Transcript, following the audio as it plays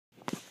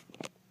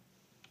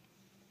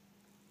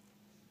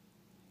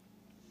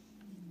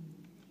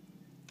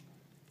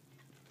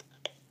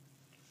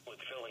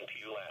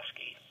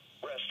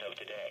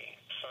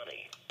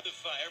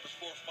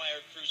before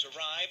fire crews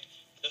arrived.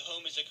 The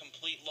home is a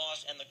complete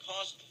loss, and the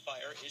cause of the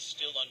fire is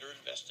still under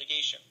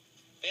investigation.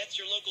 That's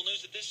your local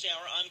news at this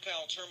hour. I'm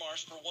Kyle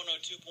Termarsh for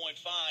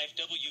 102.5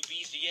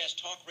 WBZS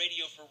Talk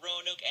Radio for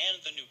Roanoke and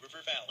the New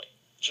River Valley.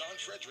 John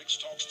Fredericks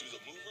talks to the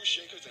movers,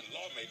 shakers, and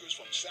lawmakers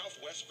from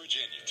Southwest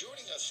Virginia.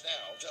 Joining us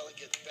now,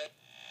 Delegate Ben.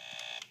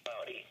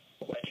 Cloudy.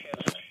 A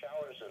chance of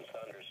showers and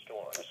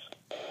thunderstorms.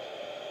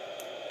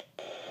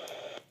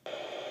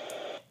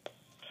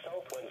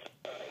 South winds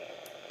sunny.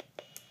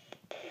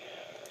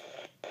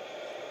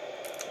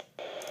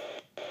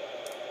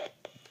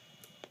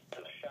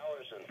 Of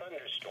showers and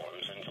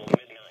thunderstorms until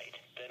midnight.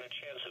 Then a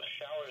chance of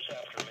showers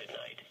after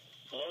midnight.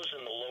 Lows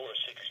in the lower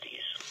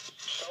 60s.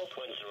 South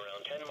winds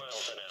around 10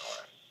 miles an hour.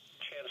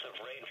 Chance of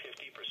rain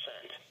 50%.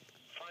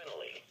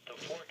 Finally, the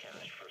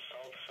forecast for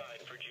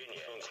Southside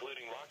Virginia,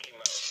 including Rocky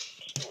Mount,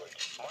 Stewart,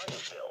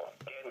 Martinsville,